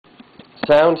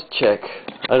sound check.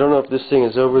 I don't know if this thing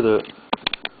is over the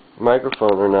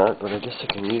microphone or not, but I guess I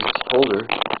can use this holder.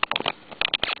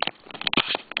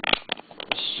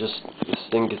 It's just, this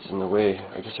thing gets in the way.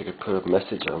 I guess I could put a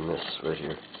message on this right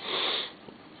here.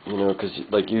 You know, because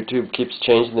like YouTube keeps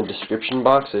changing the description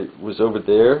box. It was over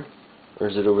there, or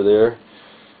is it over there?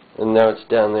 And now it's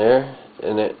down there,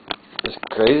 and it's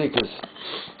crazy because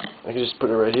I can just put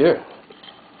it right here.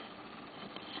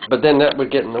 But then that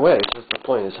would get in the way. So that's the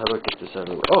point, is how do I get this out of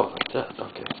the way? Oh, like that.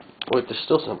 Okay. Wait, there's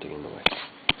still something in the way.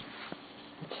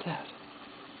 What's that?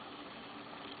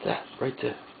 That, right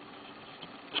there.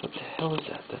 What the hell is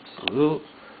that? That's a little...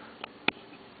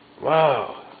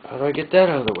 Wow. How do I get that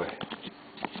out of the way?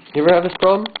 You ever have this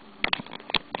problem?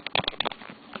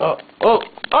 Oh, oh,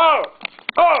 oh,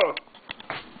 oh!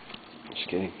 I'm just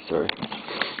kidding, sorry.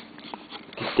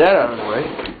 Get that out of the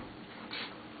way.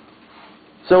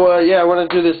 So, yeah, I want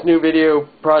to do this new video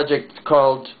project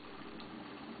called,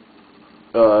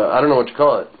 I don't know what to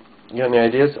call it. You got any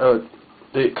ideas?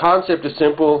 The concept is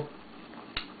simple.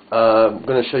 I'm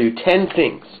going to show you 10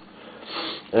 things.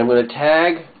 And I'm going to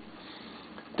tag,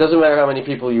 doesn't matter how many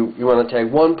people you want to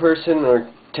tag, one person or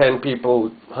 10 people,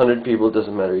 100 people, it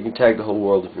doesn't matter. You can tag the whole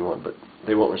world if you want, but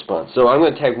they won't respond. So I'm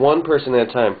going to tag one person at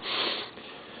a time.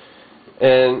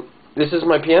 And this is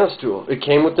my piano stool. It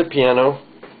came with the piano.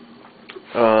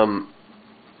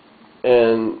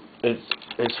 And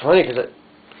it's funny because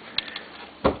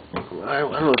I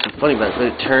don't know what's so funny about it, but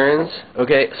it turns.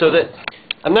 Okay, so that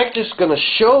I'm not just going to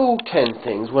show 10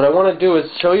 things. What I want to do is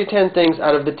show you 10 things.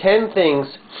 Out of the 10 things,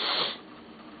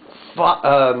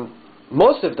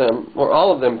 most of them, or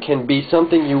all of them, can be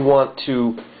something you want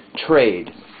to trade.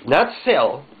 Not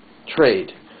sell,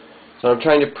 trade. So I'm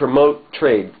trying to promote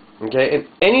trade. Okay, and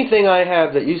anything I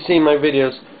have that you see in my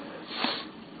videos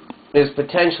is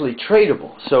potentially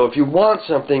tradable. So if you want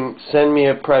something, send me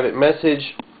a private message,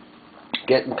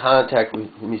 get in contact with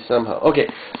me somehow. Okay,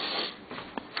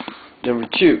 number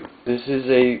 2, this is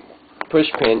a push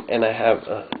pin, and I have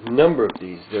a number of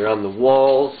these. They're on the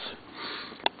walls,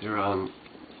 they're on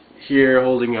here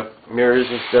holding up mirrors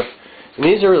and stuff, and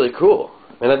these are really cool.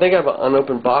 And I think I have an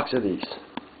unopened box of these.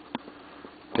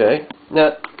 Okay,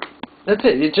 now that's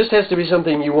it. It just has to be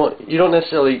something you want. You don't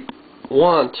necessarily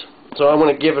want. So I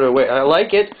want to give it away. I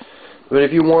like it, but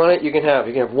if you want it, you can have it.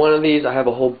 You can have one of these. I have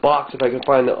a whole box if I can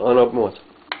find the unopened ones.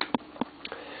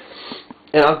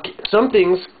 And some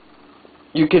things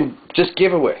you can just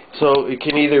give away. So it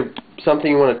can either something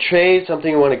you want to trade,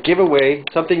 something you want to give away,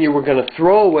 something you were going to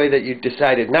throw away that you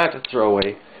decided not to throw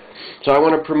away. So I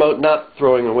want to promote not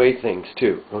throwing away things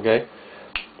too. Okay.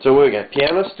 So we got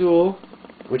piano stool,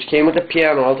 which came with the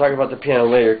piano. I'll talk about the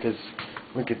piano later because.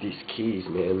 Look at these keys,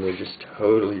 man. They're just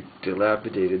totally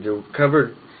dilapidated. They're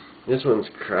covered. This one's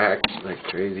cracked like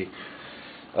crazy.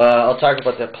 I'll talk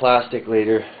about that plastic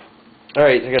later.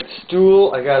 Alright, I got the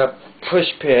stool. I got a push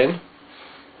pin.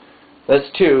 That's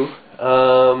 2.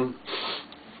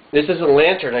 This is a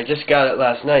lantern. I just got it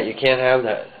last night. You can't have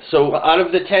that. So out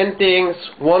of the 10 things,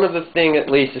 one of the thing at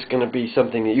least is going to be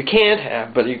something that you can't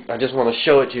have, but I just want to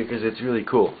show it to you because it's really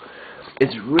cool.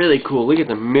 It's really cool. Look at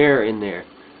the mirror in there.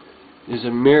 There's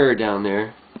a mirror down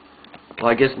there.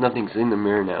 Well, I guess nothing's in the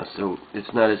mirror now, so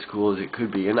it's not as cool as it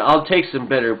could be. And I'll take some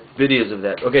better videos of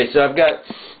that. Okay, so I've got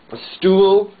a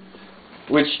stool,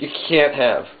 which you can't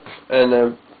have,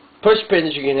 and push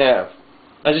pins you can have.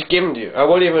 I just give them to you. I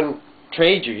won't even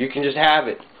trade you. You can just have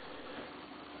it.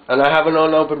 And I have an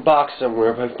unopened box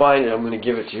somewhere. If I find it, I'm going to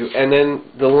give it to you. And then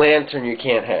the lantern you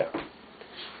can't have.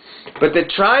 But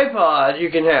the tripod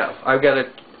you can have. I've got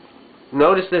a...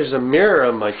 Notice there's a mirror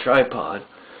on my tripod,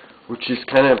 which is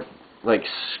kind of like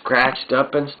scratched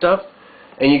up and stuff,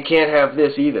 and you can't have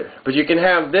this either. But you can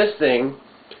have this thing,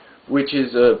 which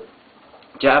is a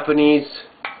Japanese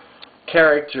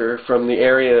character from the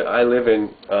area I live in.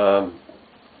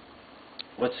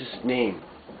 What's his name?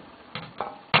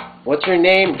 What's your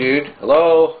name, dude?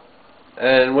 Hello?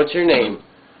 And what's your name?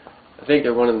 I think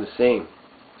they're one and the same.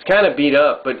 It's kind of beat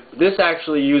up, but this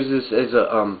actually uses as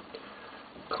a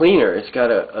cleaner. It's got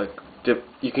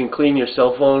you can clean your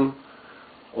cell phone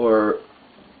or,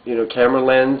 you know, camera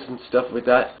lens and stuff like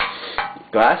that.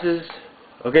 Glasses.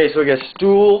 Okay, so we got a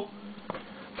stool.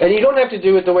 And you don't have to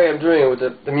do it the way I'm doing it with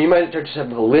you might just have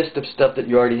a list of stuff that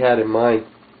you already had in mind.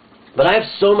 But I have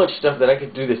so much stuff that I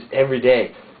could do this every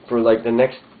day for like the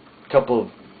next couple of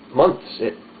months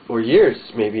or years,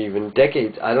 maybe even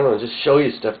decades. I don't know, just show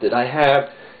you stuff that I have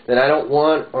that I don't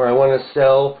want or I want to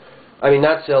sell. I mean,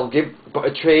 not sell, give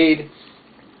a trade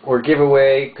or give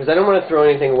away, because I don't want to throw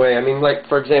anything away. I mean, like,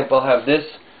 for example, I'll have this.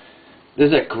 This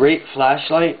is a great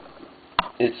flashlight.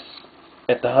 It's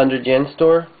at the 100 yen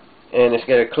store. and it's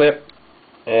got a clip,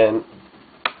 and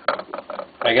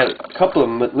I got a couple of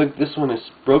them, but look, this one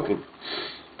is broken.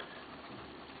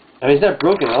 I mean, it's not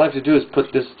broken. All I have to do is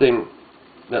put this thing,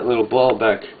 that little ball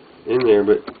back in there,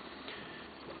 but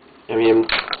I mean, I'm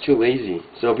too lazy.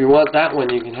 So if you want that one,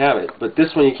 you can have it, but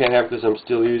this one you can't have because I'm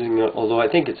still using it, although I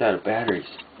think it's out of batteries.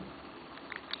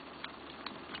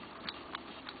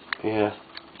 Yeah.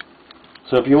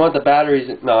 So if you want the batteries,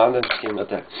 no, I'm not kidding about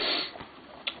that.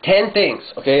 10 things.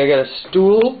 Okay, I got a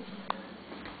stool,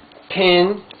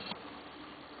 pin,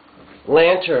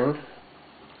 lantern,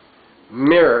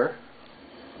 mirror.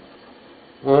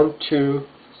 1, 2,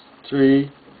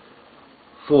 3,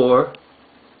 4,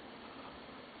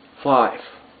 5,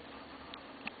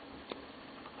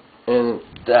 and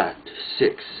that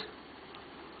 6.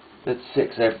 That's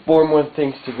 6. I have 4 more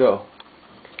things to go.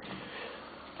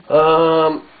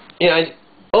 Yeah.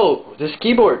 Oh, this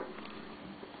keyboard.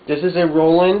 This is a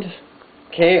Roland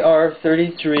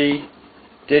KR33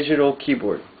 digital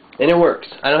keyboard, and it works.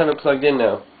 I don't have it plugged in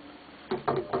now,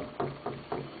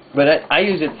 but I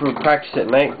use it for practice at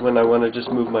night when I want to just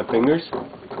move my fingers,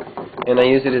 and I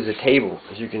use it as a table,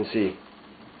 as you can see.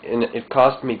 And it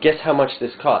cost me, guess how much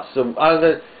this cost. So out of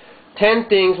the 10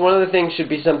 things, one of the things should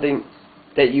be something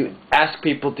that you ask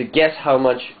people to guess how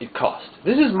much it cost.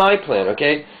 This is my plan,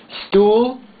 okay?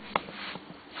 Stool,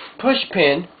 push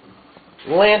pin,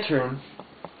 lantern,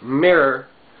 mirror,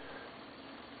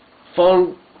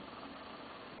 phone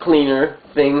cleaner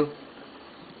thing,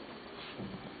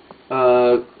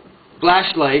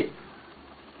 flashlight,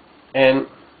 and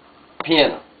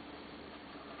piano.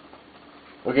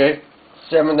 Okay?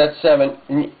 7, that's 7.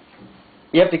 And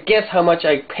you have to guess how much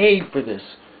I paid for this.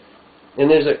 And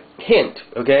there's a hint,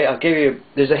 okay? I'll give you,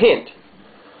 there's a hint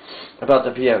about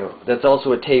the piano. That's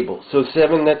also a table. So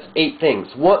 7, that's 8 things.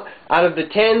 Out of the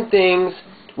 10 things,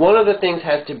 one of the things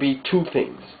has to be 2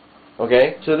 things.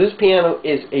 Okay? So this piano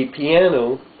is a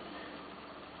piano,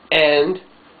 and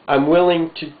I'm willing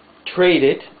to trade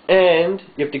it, and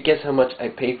you have to guess how much I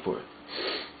paid for it.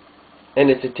 And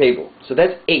it's a table. So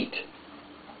that's 8.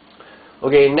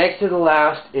 Okay, next to the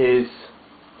last is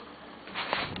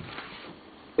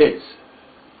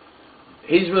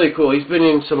he's really cool. He's been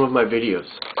in some of my videos.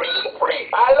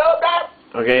 I love that.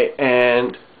 Okay,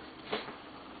 and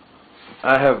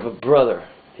I have a brother.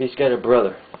 He's got a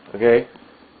brother. Okay,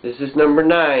 this is number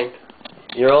 9.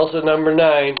 You're also number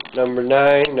 9. Number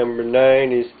 9. Number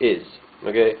 9 is.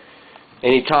 Okay,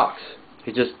 and he talks.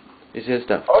 He says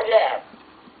stuff. Oh yeah.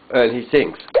 And he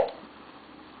sings.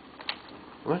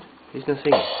 What? He's not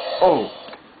singing. Oh,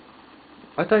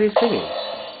 I thought he was singing.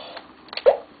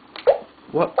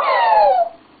 What?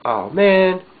 Oh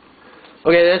man.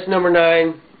 Okay, that's number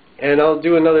 9, and I'll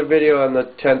do another video on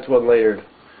the 10th one later.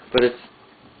 But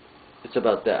it's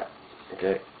about that.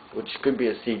 Okay, which could be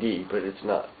a CD, but it's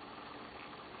not.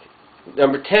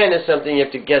 Number 10 is something you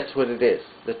have to guess what it is.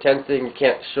 The 10th thing, you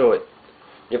can't show it.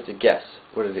 You have to guess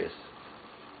what it is.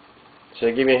 Should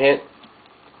I give you a hint?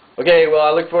 Okay, well,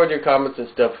 I look forward to your comments and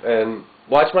stuff, and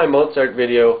watch my Mozart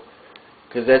video,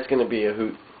 because that's going to be a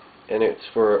hoot, and it's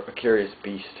for a curious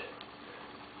beast.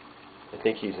 I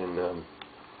think he's in,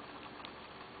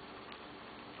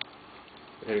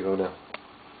 I gotta go now.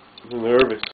 I'm nervous.